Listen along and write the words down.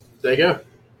There you go.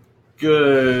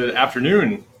 Good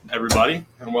afternoon, everybody,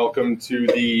 and welcome to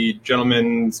the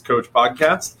Gentleman's Coach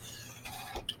Podcast.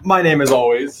 My name, as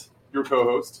always, your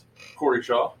co-host, Corey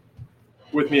Shaw.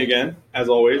 With me again, as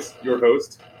always, your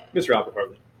host, Mr. Albert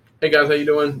Hartley. Hey guys, how you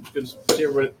doing? Good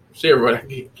to see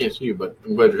everybody. I can't see you, but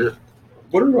I'm glad you're here.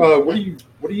 What are you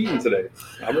eating today,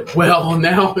 Albert? Well,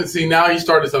 now you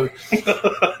started something.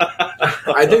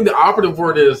 I think the operative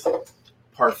word is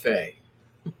parfait.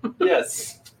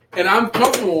 Yes. And I'm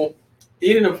comfortable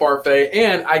eating a parfait,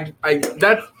 and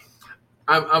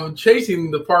I'm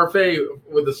chasing the parfait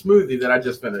with a smoothie that I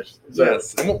just finished. So,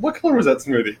 yes. And what color was that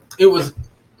smoothie? It was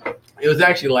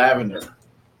actually lavender.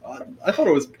 I thought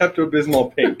it was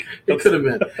Pepto-Bismol pink. It could have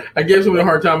been. I gave somebody a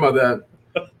hard time about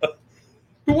that.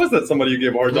 Who was that somebody you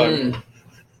gave a hard time?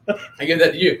 I give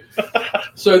that to you.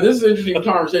 So this is an interesting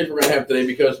conversation we're going to have today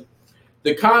because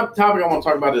the topic I want to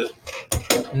talk about is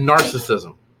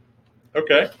narcissism.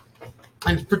 Okay.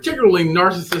 And particularly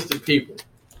narcissistic people.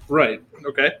 Right.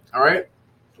 Okay. All right.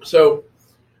 So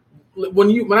when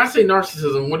I say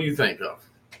narcissism, what do you think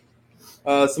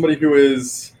of? Somebody who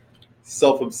is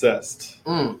self-obsessed.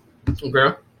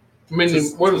 Okay. What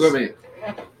does that mean?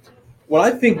 When I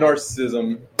think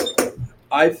narcissism,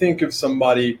 I think of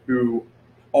somebody who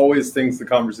always thinks the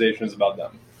conversation is about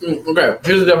them. Okay.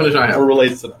 Here's the definition I have. Or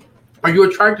relates to them. Are you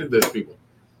attracted to those people?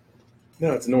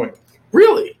 No, it's annoying.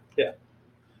 Really? Yeah.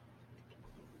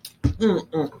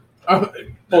 Hold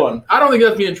on. I don't think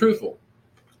that's being truthful.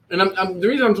 And the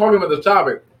reason I'm talking about this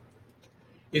topic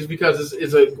is because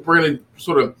we're going to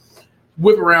sort of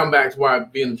whip around back to why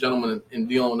being a gentleman and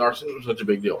dealing with narcissism is such a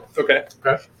big deal. Okay.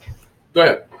 Go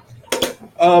ahead.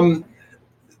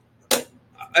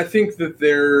 I think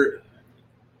that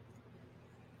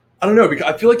I don't know,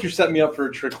 because I feel like you're setting me up for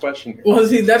a trick question here. Well,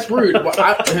 see, that's rude. Have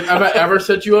I ever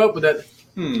set you up with that?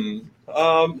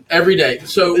 Every day.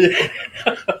 So,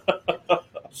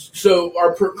 so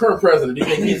our current president, do you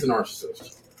think he's a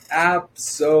narcissist?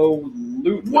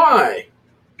 Absolutely. Why?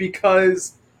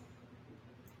 Because,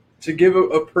 to give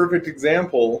a perfect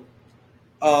example,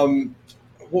 what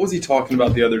was he talking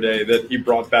about the other day that he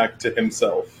brought back to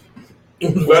himself?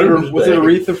 Was it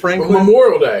Aretha Franklin?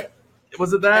 Memorial Day.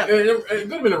 Was it that? It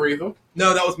could have been Aretha.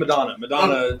 No, that was Madonna.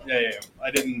 Yeah.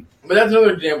 I didn't. But that's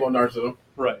another example of narcissism.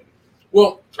 Right.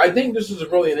 Well, I think this is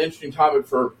really an interesting topic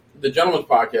for the Gentleman's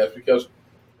Podcast because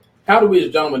how do we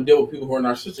as gentlemen deal with people who are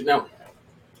narcissistic? Now,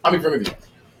 I'll be frank with you.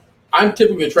 I'm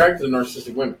typically attracted to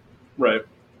narcissistic women. Right.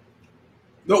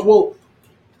 No, well,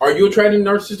 are you attracted to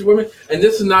narcissistic women? And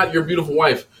this is not your beautiful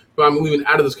wife who I'm leaving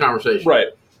out of this conversation. Right.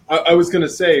 I was going to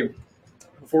say,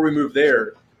 before we move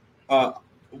there,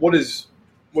 what is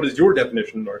your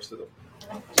definition of narcissism?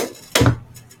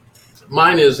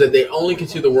 Mine is that they only can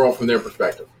see the world from their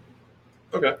perspective.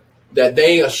 Okay. That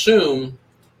they assume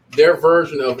their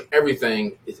version of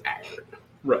everything is accurate.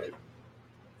 Right.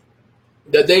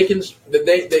 That they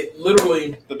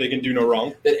literally that they can do no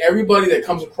wrong. That everybody that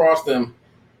comes across them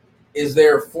is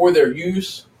there for their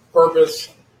use, purpose,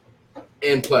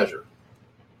 and pleasure.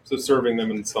 So serving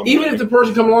them in some Even way. if the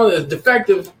person comes along is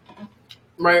defective,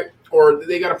 right, or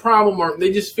they got a problem, or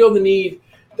they just feel the need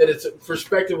that it's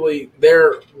prospectively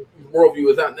their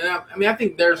worldview is out. I mean, I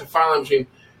think there's a fine line between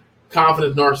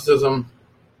confidence, narcissism.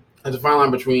 There's a fine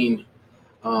line between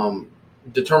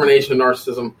determination and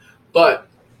narcissism. But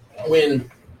when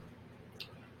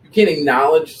you can't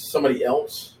acknowledge somebody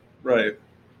else, right,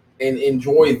 and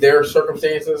enjoy their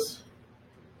circumstances,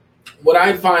 what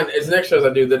I find as an exercise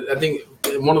I do that I think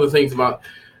one of the things about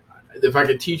if I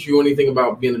could teach you anything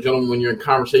about being a gentleman when you're in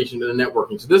conversation and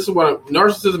networking. So this is what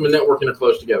narcissism and networking are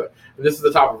close together. And this is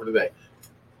the topic for today.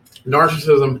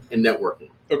 Narcissism and networking.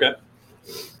 Okay.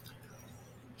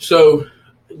 So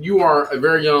you are a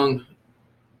very young,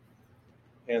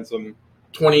 handsome,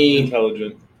 20,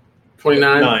 intelligent,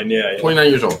 29, 29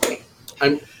 years old.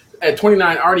 I'm at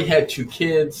 29. I already had 2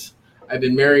 kids. I've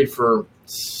been married for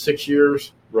 6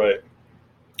 years. Right.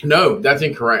 No, that's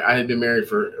incorrect. I had been married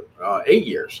for 8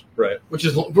 years. Right. Which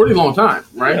is a pretty long time,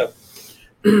 right?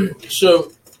 Yeah.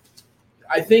 So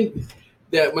I think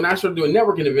that when I started doing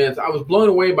networking events, I was blown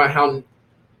away by how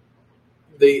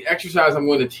the exercise I'm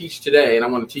going to teach today, and I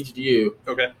want to teach it to you,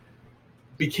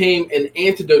 became an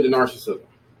antidote to narcissism.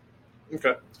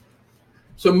 Okay.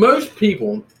 So most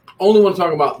people only want to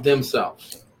talk about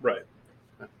themselves. Right.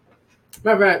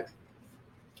 Matter of fact,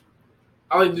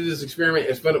 I like to do this experiment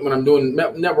when I'm doing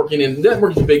networking, and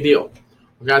networking is a big deal.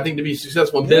 Okay, I think to be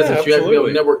successful in business, you have to be able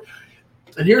to network.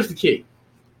 And here's the key.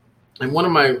 And one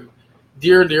of my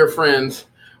dear friends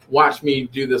watched me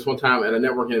do this one time at a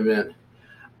networking event.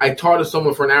 I talked to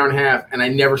someone for an hour and a half, and I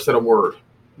never said a word.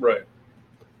 Right.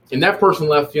 And that person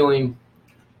left feeling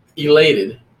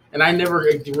elated. And I never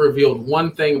revealed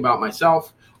one thing about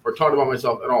myself or talked about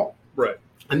myself at all. Right.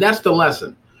 And that's the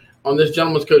lesson on this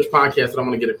Gentleman's Coach podcast that I'm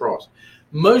going to get across.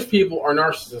 Most people are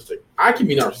narcissistic. I can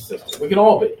be narcissistic. We can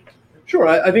all be. Sure.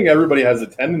 I think everybody has a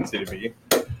tendency to be.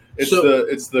 It's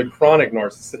the chronic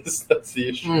narcissist that's the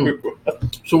issue.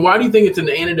 So why do you think it's an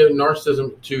antidote to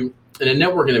narcissism to, in a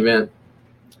networking event,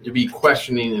 to be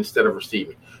questioning instead of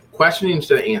receiving? Questioning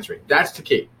instead of answering. That's the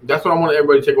key. That's what I want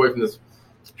everybody to take away from this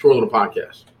short little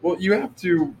podcast. Well, you have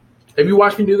to... Have you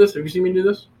watched me do this? Have you seen me do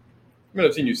this? I mean,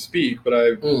 I've seen you speak, but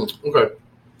okay. I don't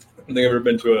think I've ever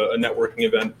been to a networking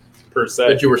event per se.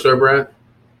 That you were sober at?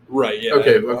 Right, yeah.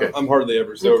 Okay. I'm hardly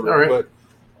ever sober. All right.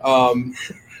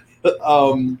 But,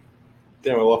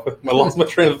 damn, I lost my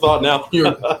train of thought now.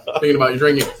 You're thinking about your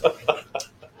drinking.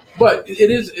 But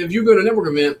it is, if you go to a network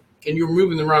event and you're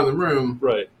moving around the room,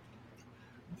 right.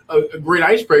 A great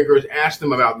icebreaker is ask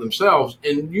them about themselves,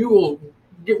 and you will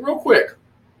get real quick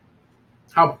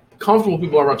how comfortable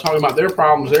people are about talking about their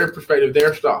problems, their perspective,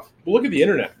 their stuff. Well, look at the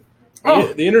internet.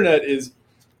 The internet is,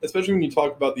 especially when you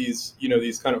talk about these,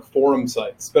 these kind of forum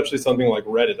sites, especially something like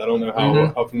Reddit. I don't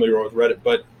know how familiar you are with Reddit,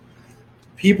 but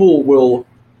people will...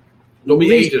 Don't be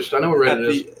ageist. I know what Reddit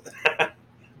is.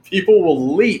 People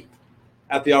will leap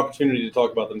at the opportunity to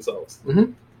talk about themselves.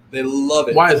 Mm-hmm. They love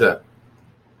it. Why is that?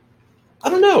 I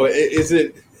don't know. Is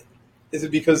it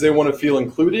because they want to feel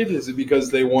included? Is it because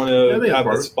they want to have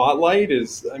the spotlight?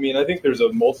 I think there's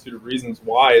a multitude of reasons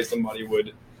why somebody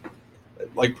would.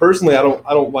 Like, personally, I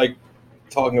don't like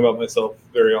talking about myself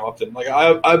very often. Like,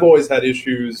 I've always had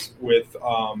issues with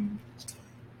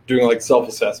doing like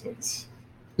self-assessments.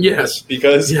 Yes.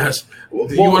 Because yes.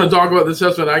 Do you want to talk about the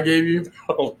assessment I gave you?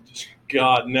 Oh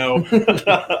God, no.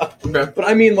 Okay. But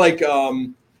I mean, like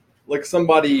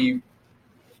somebody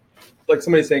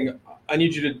saying, "I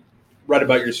need you to write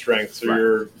about your strengths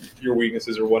or your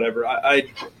weaknesses or whatever." I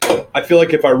feel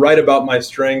like if I write about my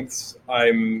strengths,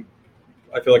 I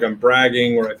feel like I'm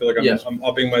bragging, or I feel like I'm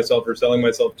upping myself or selling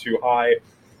myself too high.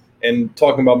 And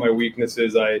talking about my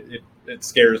weaknesses, it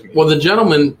scares me. Well, the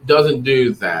gentleman doesn't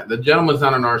do that. The gentleman's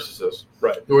not a narcissist,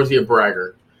 right? Nor is he a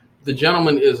bragger. The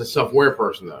gentleman is a self-aware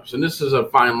person, though. So this is a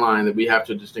fine line that we have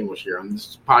to distinguish here on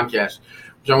this podcast,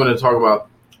 which I'm going to talk about.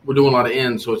 We're doing a lot of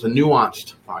ends, so it's a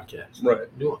nuanced podcast. Right.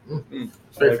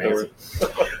 It's very fancy.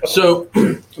 So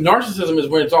narcissism is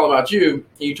when it's all about you, and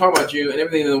you talk about you and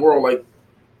everything in the world. Like,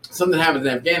 something happens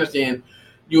in Afghanistan,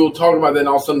 you'll talk about that, and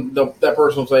all of a sudden that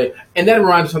person will say, and that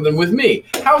reminds me of something with me.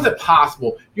 How is it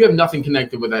possible? You have nothing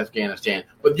connected with Afghanistan,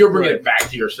 but you're bringing it back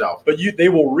to yourself. But they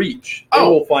will reach. They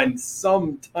will find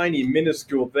some tiny,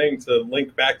 minuscule thing to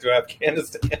link back to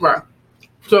Afghanistan. Right.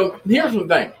 So here's the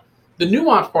thing. The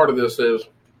nuance part of this is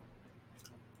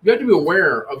you have to be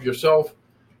aware of yourself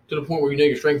to the point where you know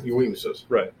your strengths and your weaknesses.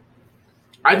 Right.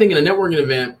 I think in a networking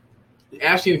event,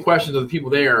 asking the questions of the people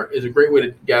there is a great way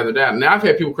to gather data. Now, I've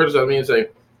had people criticize me and say,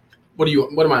 what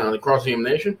am I on, a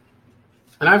cross-examination?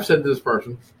 And I've said to this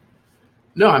person,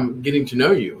 no, I'm getting to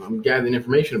know you. I'm gathering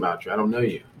information about you. I don't know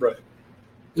you. Right.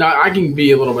 Now, I can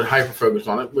be a little bit hyper-focused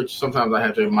on it, which sometimes I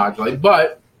have to modulate.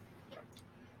 But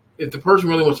if the person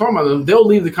really wants to talk about them, they'll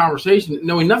leave the conversation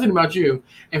knowing nothing about you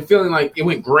and feeling like it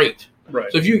went great. Right.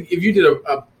 So if you did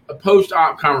a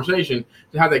post-op conversation,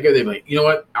 how'd that go? They'd be like, you know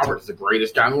what? Albert's the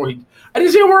greatest guy in the world. I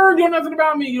didn't say a word. You know nothing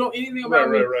about me. You know anything about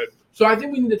me. Right. So I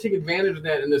think we need to take advantage of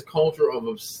that in this culture of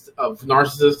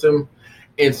narcissism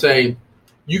and say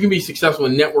you can be successful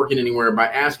in networking anywhere by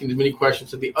asking as many questions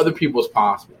to the other people as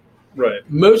possible. Right.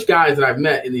 Most guys that I've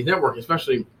met in these networking,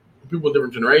 especially people of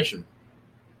different generation,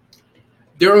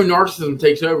 their own narcissism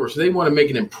takes over, so they want to make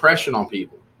an impression on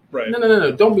people. Right.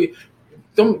 No. Don't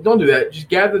do that. Just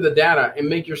gather the data and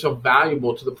make yourself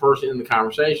valuable to the person in the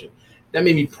conversation. That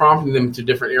may be prompting them to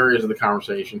different areas of the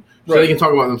conversation so they can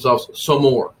talk about themselves some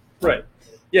more. Right.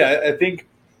 Yeah, I think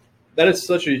that is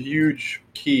such a huge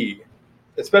key,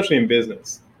 especially in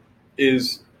business,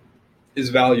 is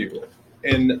value.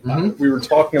 And we were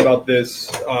talking about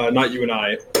this, not you and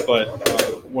I,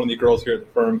 but one of the girls here at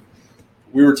the firm.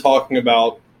 We were talking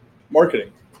about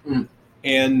marketing.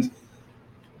 And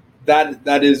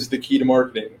that is the key to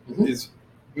marketing, is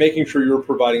making sure you're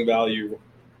providing value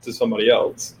to somebody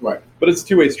else. Right. But it's a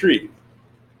two-way street,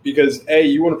 because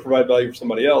you want to provide value for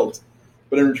somebody else,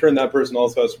 but in return, that person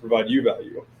also has to provide you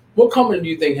value. What company do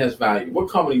you think has value? What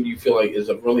company do you feel like is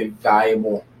a really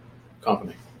valuable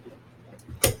company?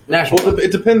 National. Well,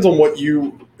 it depends on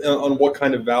what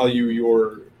kind of value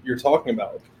you're talking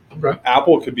about. Okay.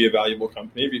 Apple could be a valuable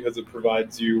company because it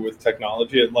provides you with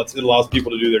technology. It allows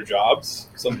people to do their jobs.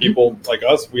 Some people like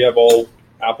us, we have all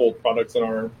Apple products in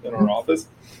our office.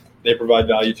 They provide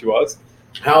value to us.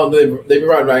 How they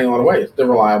provide value in a lot of ways. They're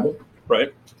reliable.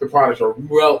 Right. Their products are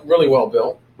really well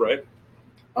built. Right.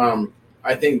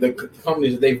 I think the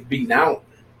companies that they've beaten out,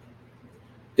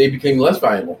 they became less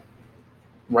valuable.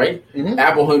 Right? Mm-hmm.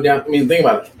 Apple honed down. I mean, think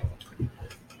about it.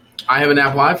 I have an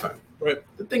Apple iPhone. Right.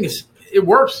 The thing is, it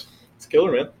works. It's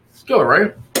killer, man. It's killer,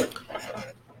 right?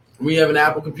 We have an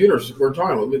Apple computer. So we're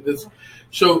talking about this.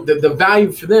 So the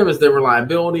value for them is their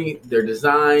reliability, their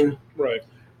design, right,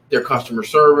 their customer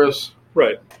service,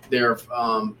 right. They're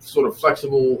sort of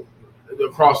flexible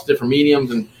across different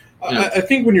mediums. And I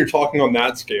think when you're talking on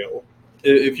that scale,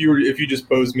 if you just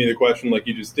posed me the question like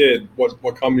you just did,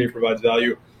 what company provides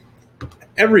value?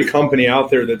 Every company out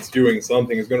there that's doing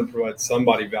something is going to provide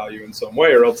somebody value in some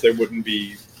way, or else they wouldn't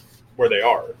be where they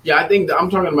are. Yeah, I think I'm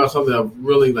talking about something that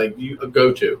really like a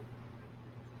go-to.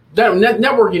 That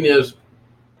networking is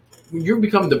you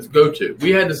become the go-to.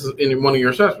 We had this in one of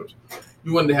your assessments.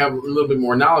 You wanted to have a little bit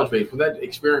more knowledge base for that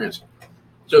experience.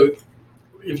 So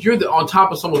if you're on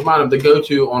top of someone's mind of the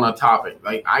go-to on a topic,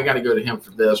 like I got to go to him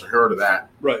for this or her to that.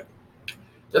 Right.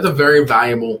 That's a very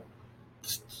valuable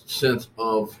sense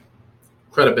of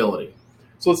credibility.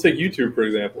 So let's take YouTube, for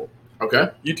example. Okay.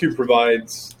 YouTube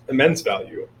provides immense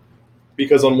value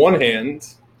because on one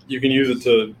hand, you can use it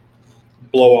to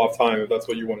blow off time if that's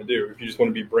what you want to do. If you just want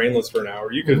to be brainless for an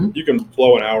hour, you can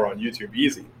blow an hour on YouTube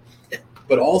easy.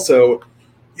 But also,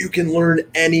 you can learn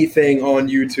anything on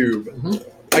YouTube. Mm-hmm.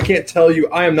 I can't tell you,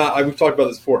 we've talked about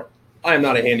this before, I am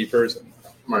not a handy person.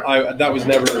 Right. That was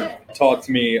never taught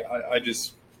to me.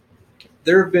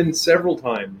 There have been several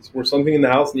times where something in the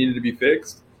house needed to be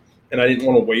fixed, and I didn't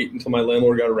want to wait until my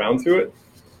landlord got around to it.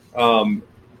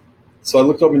 So I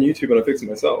looked up on YouTube and I fixed it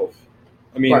myself.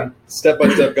 I mean, right.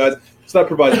 Step-by-step guides. So that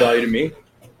provides value to me.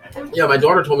 Yeah, my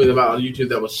daughter told me about a YouTube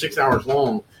that was 6 hours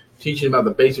long, teaching about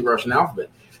the basic Russian alphabet.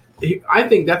 I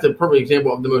think that's a perfect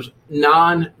example of the most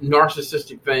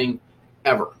non-narcissistic thing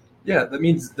ever. Yeah, that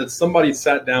means that somebody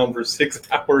sat down for 6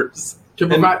 hours. To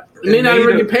provide, may not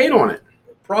even get paid on it.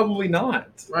 Probably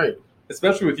not. Right.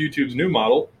 Especially with YouTube's new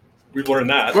model. We've learned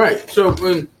that. Right. So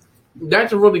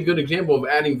that's a really good example of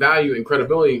adding value and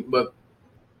credibility, but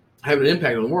having an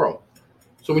impact on the world.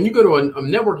 So when you go to a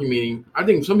networking meeting, I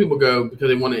think some people go because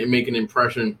they want to make an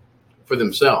impression for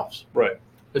themselves. Right.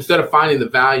 Instead of finding the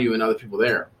value in other people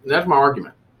there. And that's my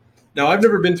argument. Now, I've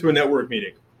never been to a network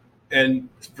meeting. And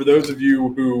for those of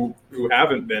you who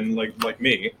haven't been, like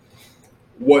me,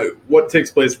 what takes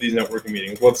place at these networking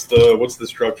meetings? What's the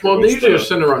structure? Well, they usually are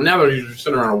centered around, now they're usually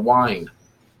centered around a wine.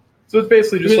 So it's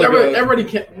basically just nobody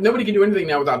can do anything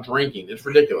now without drinking. It's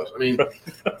ridiculous. I mean,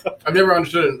 I've never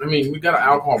understood it. I mean, we've got an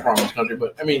alcohol problem in this country,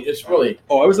 but I mean, it's really.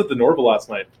 Oh, I was at the Norva last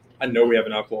night. I know we have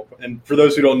an alcohol. And for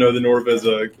those who don't know, the Norva is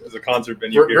a concert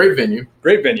venue. Great venue.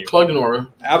 Great venue. Plug the Norva.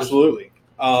 Absolutely.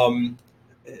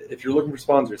 If you're looking for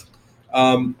sponsors.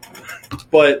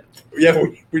 But yeah,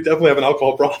 we definitely have an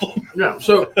alcohol problem. Yeah.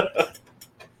 So,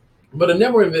 but a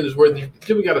networking event is where you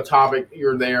typically got a topic.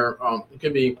 You're there. It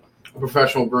could be a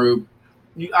professional group.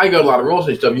 I go to a lot of real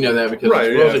estate stuff. You know that because it's a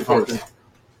real estate function.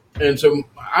 And so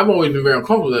I've always been very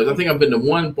uncomfortable with those. I think I've been to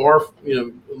one bar,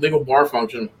 legal bar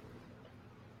function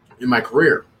in my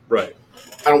career. Right.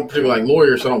 I don't particularly like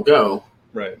lawyers, so I don't go.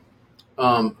 Right.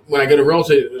 When I go to real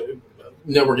estate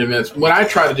networking events, what I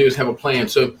try to do is have a plan.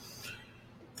 So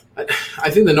I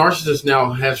think the narcissists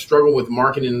now have struggled with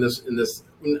marketing in this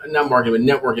not marketing, but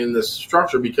networking in this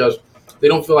structure because they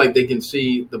don't feel like they can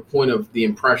see the point of the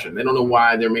impression. They don't know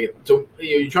why they're making. So are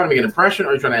you trying to make an impression or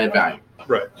are you trying to add value?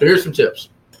 Right. So here's some tips.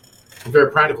 A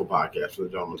very practical podcast for the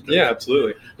gentlemen. Yeah,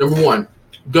 absolutely. Number one,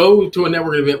 go to a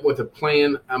networking event with a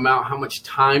plan about how much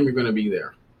time you're going to be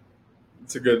there.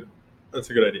 That's a good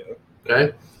idea.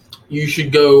 Okay. You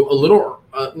should go a little,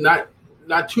 not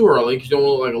too early because you don't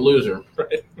want to look like a loser.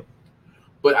 Right.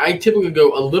 But I typically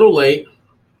go a little late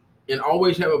and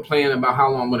always have a plan about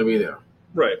how long I'm going to be there.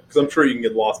 Right. Because I'm sure you can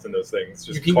get lost in those things.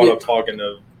 Just caught up talking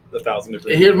to 1,000 different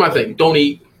people. Here's my thing. Don't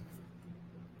eat.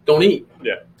 Don't eat.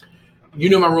 Yeah. You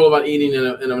know my rule about eating in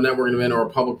a networking event or a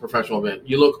public professional event.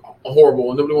 You look horrible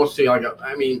and nobody wants to see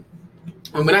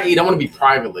when I eat, I want to be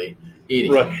privately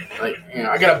eating. Right. Like,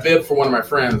 I got a bib for one of my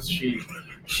friends. She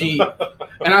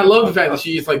and I love the fact that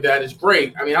she eats like that. It's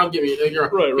great. I mean, I'll give you,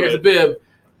 here's a bib.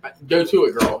 Go to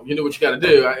it, girl. You do what you got to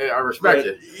do. I respect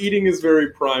it. Eating is very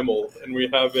primal, and we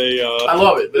have I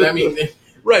love it, but I mean,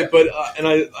 right. But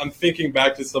I'm thinking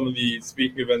back to some of the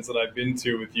speaking events that I've been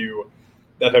to with you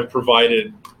that have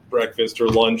provided breakfast or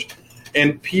lunch,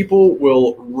 and people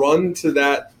will run to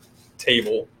that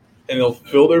table and they'll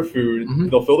fill their food,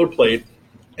 they'll fill their plate,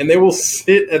 and they will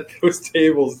sit at those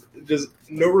tables, just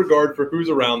no regard for who's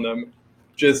around them,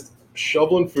 just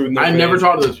shoveling food in their I never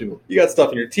talk to those people. You got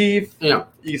stuff in your teeth. Yeah.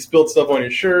 You spilled stuff on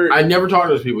your shirt. I never talk to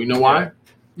those people. You know why? Yeah.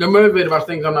 They're motivated by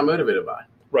things I'm not motivated by.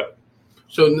 Right.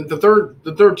 So the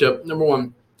third tip, number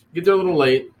one, get there a little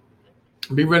late.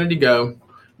 Be ready to go.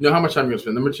 Know how much time you're going to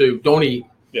spend. Number two, don't eat.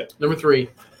 Yeah. Number three,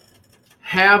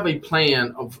 have a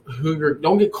plan of who you're.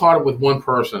 Don't get caught up with one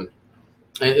person.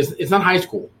 And it's not high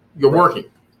school. You're working.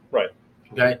 Right.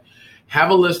 Okay. Have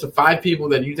a list of 5 people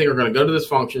that you think are going to go to this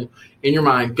function in your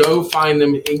mind. Go find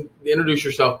them. Introduce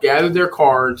yourself. Gather their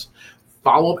cards.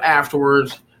 Follow up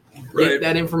afterwards. Right. Get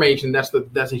that information. That's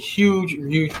a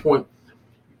huge point.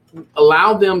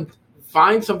 Allow them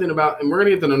find something about, and we're going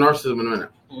to get to the narcissism in a minute.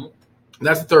 Mm-hmm.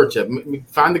 That's the third tip.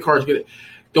 Find the cards. Get it.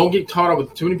 Don't get caught up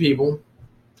with too many people.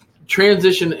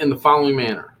 Transition in the following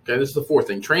manner. Okay, this is the fourth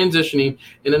thing. Transitioning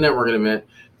in a networking event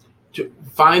to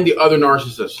find the other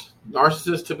narcissists.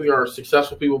 Narcissists typically are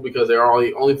successful people because they are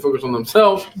only focused on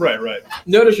themselves. Right.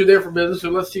 Notice you're there for business,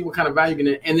 so let's see what kind of value you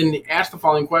can get. And then ask the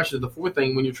following questions. The fourth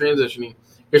thing when you're transitioning,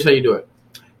 here's how you do it.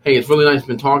 Hey, it's really nice to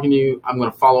been talking to you. I'm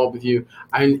going to follow up with you.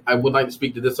 I would like to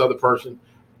speak to this other person.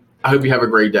 I hope you have a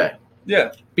great day.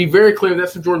 Yeah. Be very clear.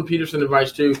 That's the Jordan Peterson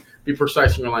advice too. Be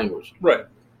precise in your language. Right.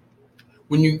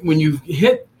 When you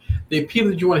hit the people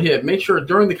that you want to hit, make sure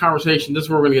during the conversation, this is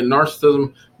where we're going to get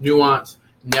narcissism, nuance,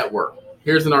 network.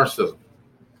 Here's the narcissism.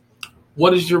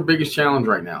 What is your biggest challenge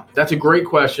right now? That's a great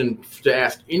question to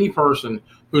ask any person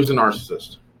who's a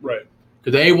narcissist. Right.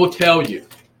 Because they will tell you.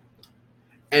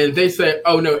 And if they say,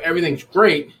 oh, no, everything's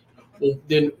great, well,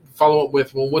 then follow up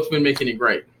with, well, what's been making it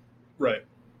great? Right.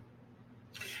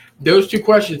 Those two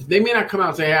questions, they may not come out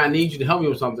and say, hey, I need you to help me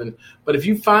with something. But if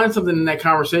you find something in that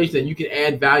conversation that you can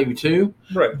add value to,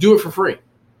 right, do it for free.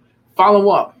 Follow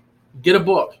up. Get a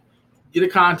book. Get a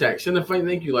contact. Send a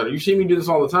thank you letter. You see me do this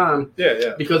all the time.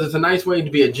 Yeah. Because it's a nice way to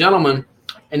be a gentleman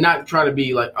and not try to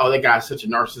be like, oh, that guy's such a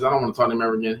narcissist. I don't want to talk to him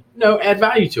ever again. No, add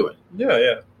value to it.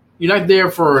 Yeah. You're not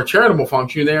there for a charitable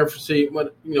function. You're there to see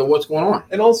what's going on.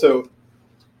 And also,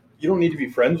 you don't need to be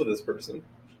friends with this person.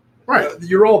 Right.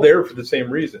 You're all there for the same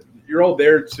reason. You're all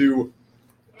there to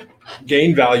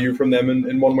gain value from them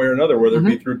in one way or another, whether it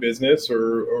be through business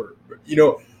or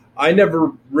I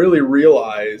never really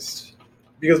realized,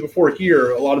 because before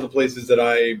here, a lot of the places that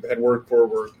I had worked for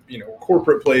were,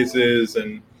 corporate places,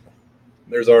 and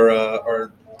there's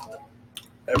our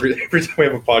every time we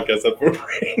have a podcast, that phone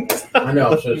rings. I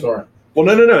know, I'm so sorry. Well,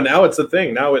 no. Now it's a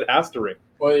thing. Now it has to ring.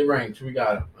 Well, it rings. We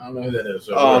got it. I don't know who that is.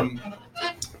 So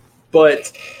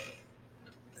but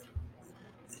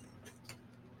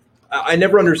I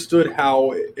never understood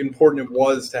how important it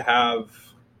was to have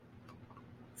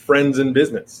friends in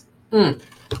business.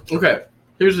 Okay.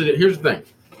 Here's the thing.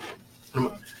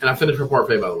 And I finished my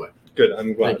parfait, by the way. Good.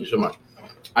 I'm glad. Thank you so much.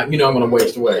 I'm going to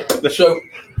waste away. So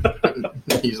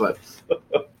he's like.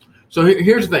 So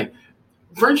here's the thing.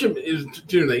 Friendship is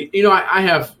two things. I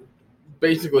have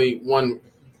basically one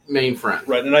main friend.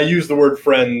 Right, and I use the word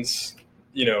friends.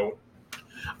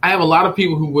 I have a lot of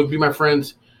people who would be my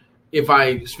friends if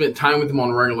I spent time with them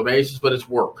on a regular basis, but it's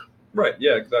work. Right.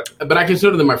 Yeah. Exactly. But I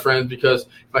consider them my friends because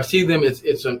if I see them,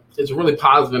 it's a really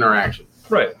positive interaction.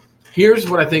 Right. Here's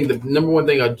what I think the number one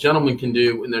thing a gentleman can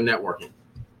do in their networking.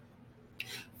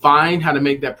 Find how to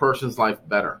make that person's life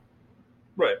better.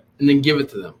 Right. And then give it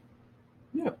to them.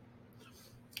 Yeah.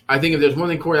 I think if there's one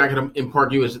thing, Corey, I could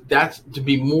impart to you is that's to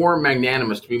be more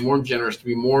magnanimous, to be more generous, to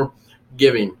be more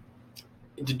giving,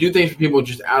 to do things for people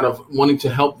just out of wanting to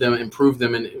help them, improve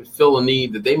them, and fill a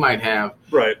need that they might have.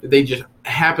 Right. That they just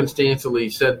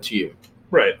happenstancely said to you.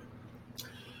 Right.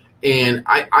 And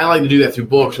I like to do that through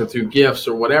books or through gifts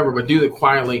or whatever, but do that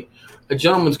quietly. A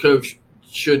gentleman's coach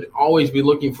should always be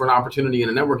looking for an opportunity in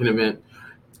a networking event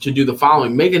to do the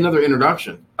following. Make another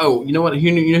introduction. Oh, you know what?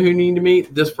 You know who you need to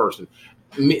meet? This person.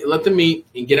 Let them meet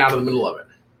and get out of the middle of it.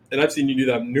 And I've seen you do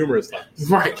that numerous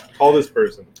times. Right. Call this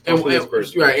person. This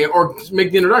person. Right. Or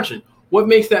make the introduction. What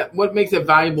makes that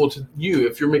valuable to you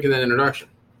if you're making that introduction?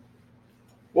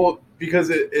 Well, because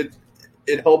it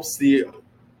helps the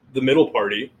middle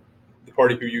party, the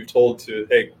party who you've told to,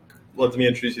 hey, let me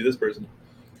introduce you to this person.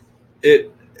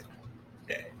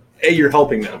 You're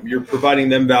helping them. You're providing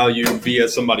them value via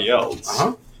somebody else.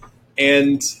 Uh-huh.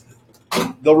 And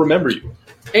they'll remember you.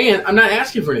 And I'm not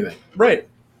asking for anything. Right.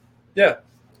 Yeah.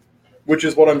 Which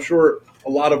is what I'm sure a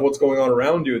lot of what's going on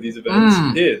around you at these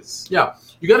events is. Yeah.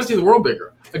 You got to see the world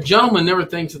bigger. A gentleman never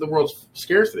thinks of the world's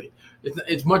scarcity.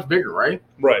 It's much bigger, right?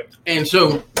 Right. And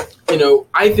so,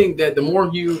 I think that the more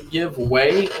you give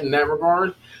away in that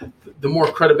regard, the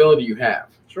more credibility you have.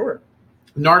 Sure.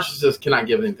 Narcissists cannot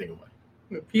give anything away.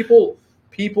 People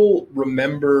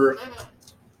remember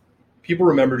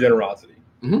generosity.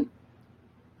 Mm-hmm.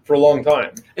 for a long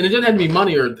time. And it doesn't have to be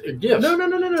money or gifts. No.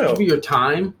 It could be your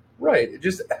time. Right.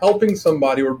 Just helping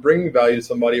somebody or bringing value to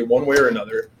somebody one way or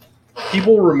another.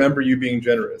 People will remember you being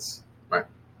generous. Right.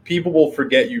 People will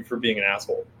forget you for being an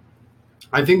asshole.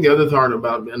 I think the other part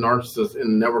about a narcissist in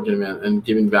a networking event and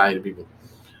giving value to people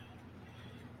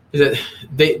is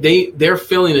that they're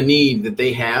filling a need that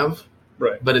they have,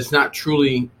 right? But it's not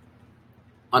truly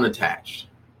unattached.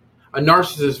 A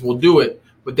narcissist will do it,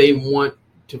 but they want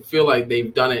to feel like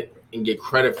they've done it and get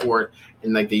credit for it,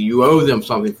 and like you owe them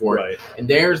something for it. Right. And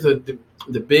there's the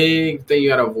big thing you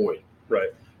got to avoid.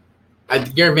 Right.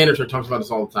 Gary Vaynerchuk talks about this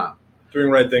all the time. Doing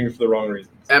right things for the wrong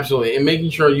reasons. Absolutely, and making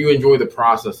sure you enjoy the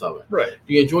process of it. Right.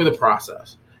 You enjoy the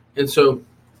process, and so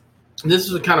this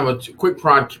is a kind of a quick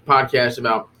podcast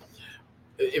about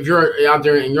if you're out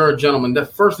there and you're a gentleman. The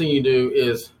first thing you do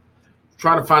is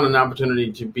try to find an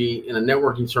opportunity to be in a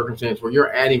networking circumstance where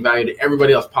you're adding value to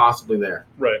everybody else possibly there.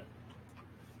 Right.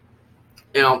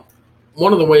 Now,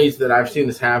 one of the ways that I've seen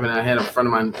this happen, I had a friend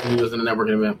of mine who was in a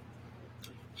networking event.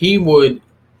 He would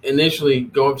initially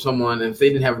go up to someone, and if they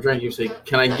didn't have a drink, he would say,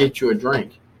 "Can I get you a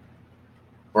drink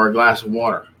or a glass of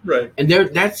water?" Right. And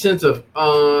that sense of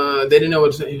they didn't know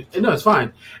what to say. No, it's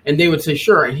fine. And they would say,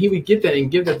 "Sure." And he would get that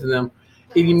and give that to them.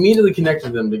 It immediately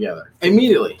connected them together.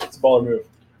 Immediately. It's a baller move.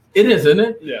 It is, isn't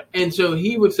it? Yeah. And so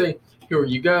he would say, "Here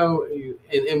you go." And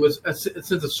it was a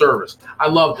sense of service. I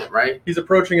loved it, right? He's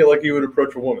approaching it like you would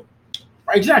approach a woman.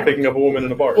 Exactly. Picking up a woman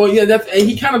in a bar. Well, yeah, and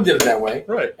he kind of did it that way.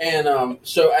 Right. And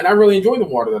and I really enjoyed the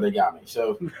water that they got me.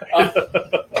 So,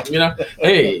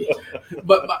 hey.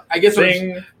 But I guess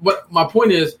but my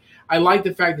point is, I like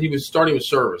the fact that he was starting with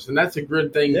service. And that's a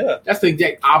good thing. Yeah. That's the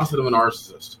exact opposite of a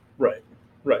narcissist. Right.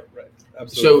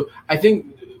 Absolutely. So I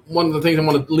think one of the things I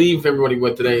want to leave everybody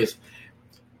with today is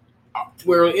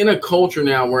we're in a culture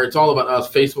now where it's all about us,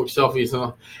 Facebook selfies.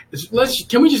 And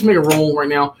can we just make a rule right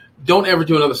now? Don't ever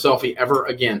do another selfie ever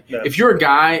again. No. If you're a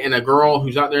guy and a girl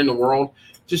who's out there in the world,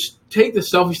 just take the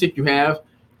selfie stick you have,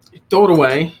 throw it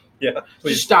away. Yeah,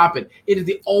 please. Just stop it. It is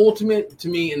the ultimate, to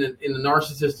me, in a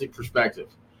narcissistic perspective.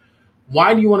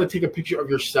 Why do you want to take a picture of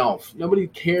yourself? Nobody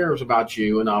cares about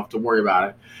you enough to worry about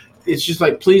it. It's just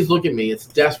like, please look at me. It's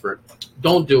desperate.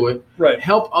 Don't do it. Right.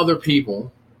 Help other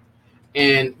people,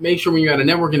 and make sure when you're at a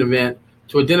networking event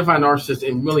to identify narcissists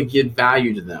and really give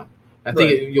value to them. I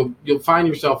think you'll find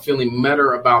yourself feeling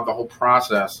better about the whole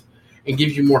process and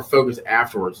gives you more focus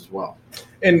afterwards as well.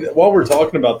 And while we're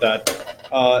talking about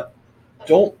that,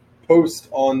 don't post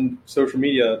on social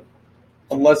media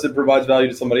unless it provides value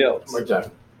to somebody else.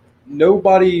 Exactly.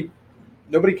 Nobody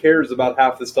cares about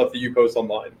half the stuff that you post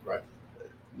online. Right.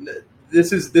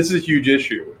 This is a huge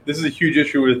issue. This is a huge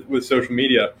issue with social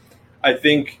media. I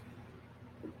think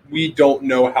we don't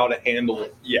know how to handle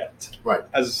it yet, right,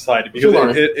 as a society,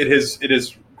 because it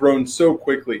has grown so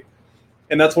quickly,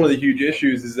 and that's one of the huge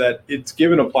issues is that it's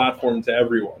given a platform to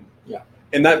everyone,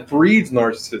 and that breeds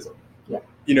narcissism.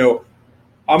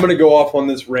 I'm going to go off on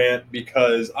this rant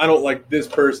because I don't like this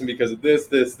person because of this,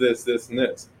 and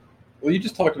this. Well, you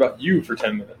just talked about you for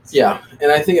 10 minutes. Yeah,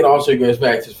 and I think it also goes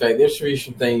back to the fact there should be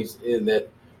some things that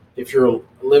if you're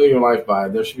living your life by,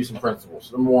 there should be some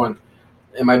principles. Number one.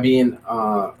 Am I being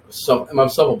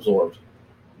self-absorbed?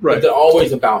 Right. Is it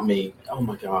always about me? Oh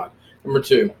my God. Number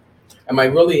two, am I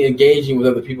really engaging with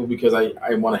other people because I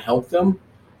want to help them,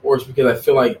 or it's because I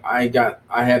feel like I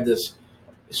have this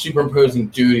superimposing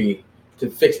duty to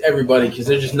fix everybody because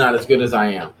they're just not as good as I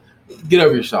am? Get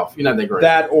over yourself. You're not that great.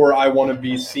 That, or I want to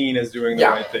be seen as doing the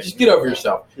right thing. Just get over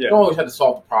yourself. Yeah. You don't always have to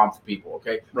solve the problem for people.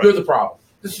 Okay, You're the problem.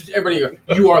 This is everybody.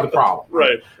 You are the problem.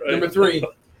 Right. Number three.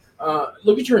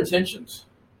 Look at your intentions.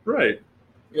 Right.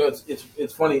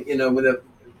 It's funny.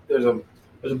 There's a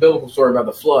biblical story about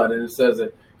the flood, and it says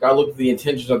that God looked at the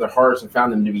intentions of their hearts and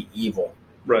found them to be evil.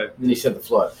 Right. And then He sent the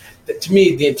flood. To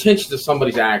me, the intentions of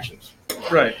somebody's actions.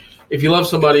 Right. If you love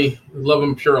somebody, love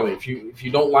them purely. If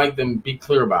you don't like them, be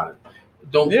clear about it.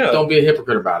 Don't be a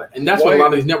hypocrite about it. And that's what a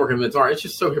lot of these networking events are. It's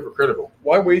just so hypocritical.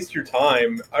 Why waste your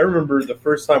time? I remember the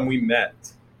first time we met,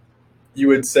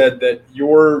 you had said that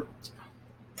your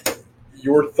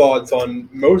thoughts on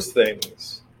most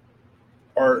things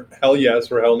are hell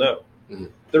yes or hell no. Mm-hmm.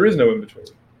 There is no in between.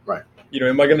 Right.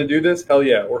 Am I going to do this? Hell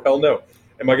yeah or hell no.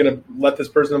 Am I going to let this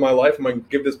person in my life? Am I going to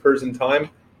give this person time?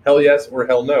 Hell yes or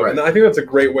hell no. Right. And I think that's a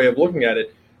great way of looking at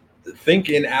it. Think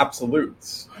in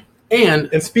absolutes. And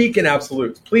speak in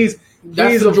absolutes. Please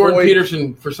that's the Jordan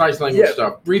Peterson precise language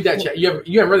stuff. Read that chapter. You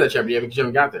haven't read that chapter yet because you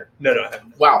haven't got there. No, I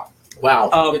haven't. Wow.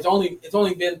 It's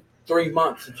only been 3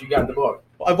 months since you got the book.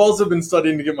 I've also been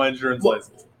studying to get my insurance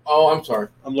license. Oh, I'm sorry.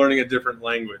 I'm learning a different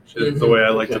language is the way I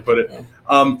like to put it.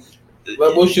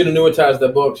 We should annuitize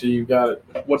that book, so you got it.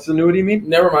 What's annuity mean?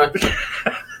 Never mind.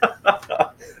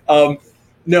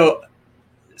 No,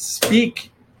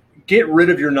 get rid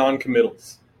of your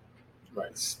non-committals.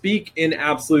 Right. Speak in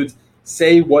absolutes.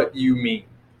 Say what you mean.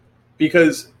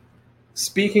 Because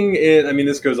speaking in, I mean,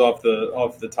 this goes off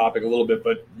the topic a little bit,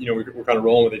 but we're kind of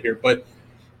rolling with it here. But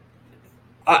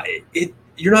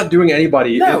you're not doing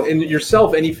anybody and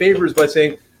yourself any favors by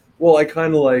saying, well, I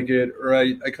kind of like it, or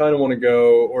I kind of want to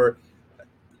go, or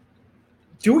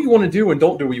do what you want to do and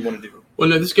don't do what you want to do. Well,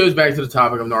 no, this goes back to the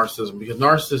topic of narcissism, because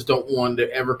narcissists don't want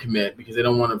to ever commit because they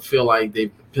don't want to feel like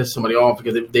they've pissed somebody off,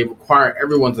 because they require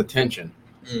everyone's attention.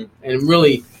 And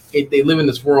really, they live in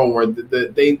this world where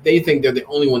they think they're the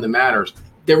only one that matters.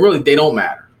 They don't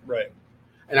matter. Right.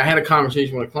 And I had a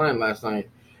conversation with a client last night,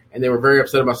 and they were very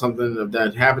upset about something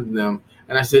that happened to them.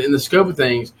 And I said, in the scope of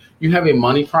things, you have a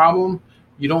money problem.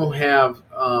 You don't have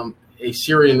a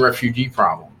Syrian refugee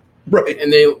problem. Right.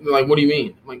 And they're like, what do you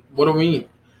mean? I'm like, what do I mean?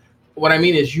 What I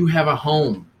mean is you have a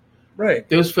home. Right.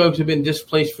 Those folks have been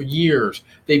displaced for years.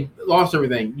 They've lost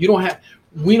everything.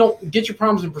 We don't get your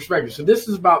problems in perspective. So this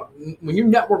is about when you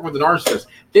network with a narcissist,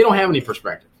 they don't have any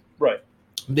perspective. Right.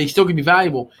 They still can be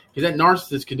valuable because that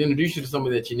narcissist could introduce you to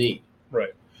somebody that you need.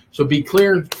 Right. So be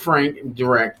clear and frank and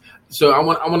direct. So I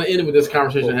want to end it with this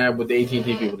conversation I had with the AT&T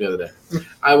people the other day.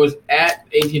 I was at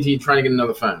AT&T trying to get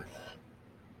another phone.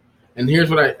 And here's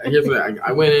what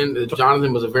I went in.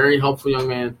 Jonathan was a very helpful young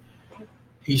man.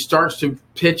 He starts to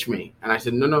pitch me, and I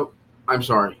said, no, I'm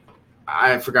sorry.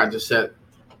 I forgot to set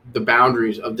the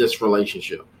boundaries of this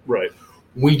relationship. Right.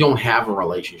 We don't have a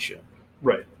relationship.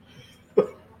 Right.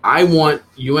 I want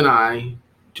you and I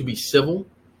to be civil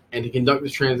and to conduct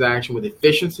this transaction with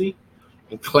efficiency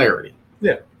and clarity.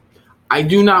 Yeah. I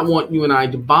do not want you and I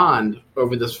to bond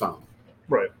over this phone.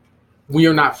 Right. We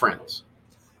are not friends.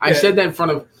 I said that in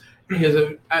front of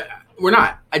his. We're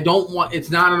not. I don't want. It's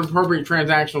not an appropriate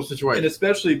transactional situation. And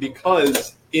especially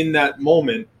because in that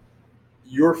moment,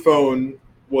 your phone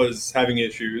was having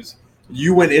issues.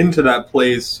 You went into that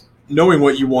place knowing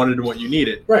what you wanted and what you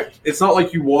needed. Right. It's not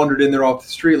like you wandered in there off the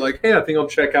street like, hey, I think I'll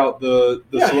check out the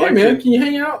selection. Hey man, can you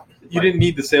hang out? You didn't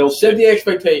need the sales Set pitch. the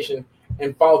expectation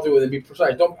and follow through with it and be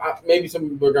precise. Maybe some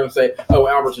people are going to say, oh,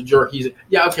 Albert's a jerk.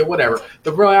 Okay, whatever.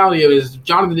 The reality of it is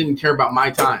Jonathan didn't care about my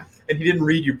time. And he didn't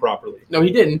read you properly. No,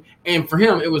 he didn't. And for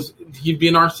him, he'd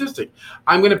be narcissistic.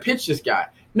 I'm going to pitch this guy.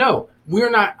 No, we're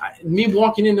not. Me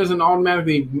walking in doesn't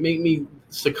automatically make me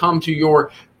succumb to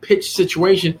your pitch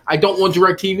situation. I don't want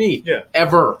direct TV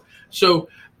ever. So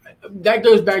that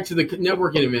goes back to the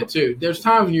networking event too. There's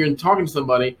times when you're talking to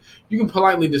somebody, you can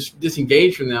politely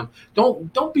disengage from them.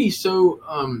 Don't be so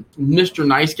Mr.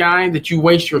 Nice Guy that you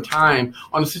waste your time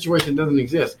on a situation that doesn't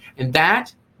exist. And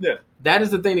that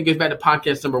is the thing that goes back to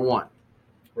podcast number 1.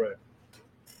 Right.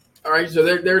 All right. So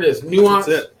there it is. Nuance,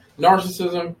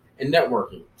 narcissism, and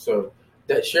networking. So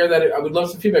share that. I would love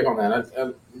some feedback on that.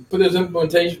 I put those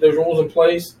rules in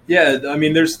place. Yeah, I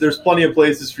mean, there's plenty of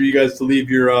places for you guys to leave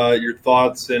your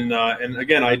thoughts and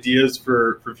again ideas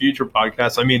for future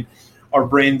podcasts. I mean, our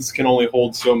brains can only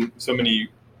hold so many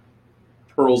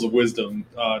pearls of wisdom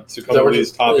to cover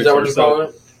these topics. Is that what you're calling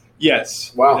it?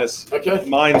 Yes. Wow. Yes. Okay.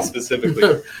 Mine specifically.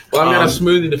 Well, I've got a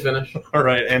smoothie to finish. All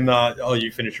right, and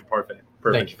you finish your parfait.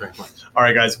 Perfect. Thank you very much. All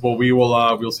right, guys. Well,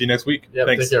 we'll see you next week. Yeah.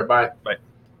 Thanks. Take care. Bye. Bye.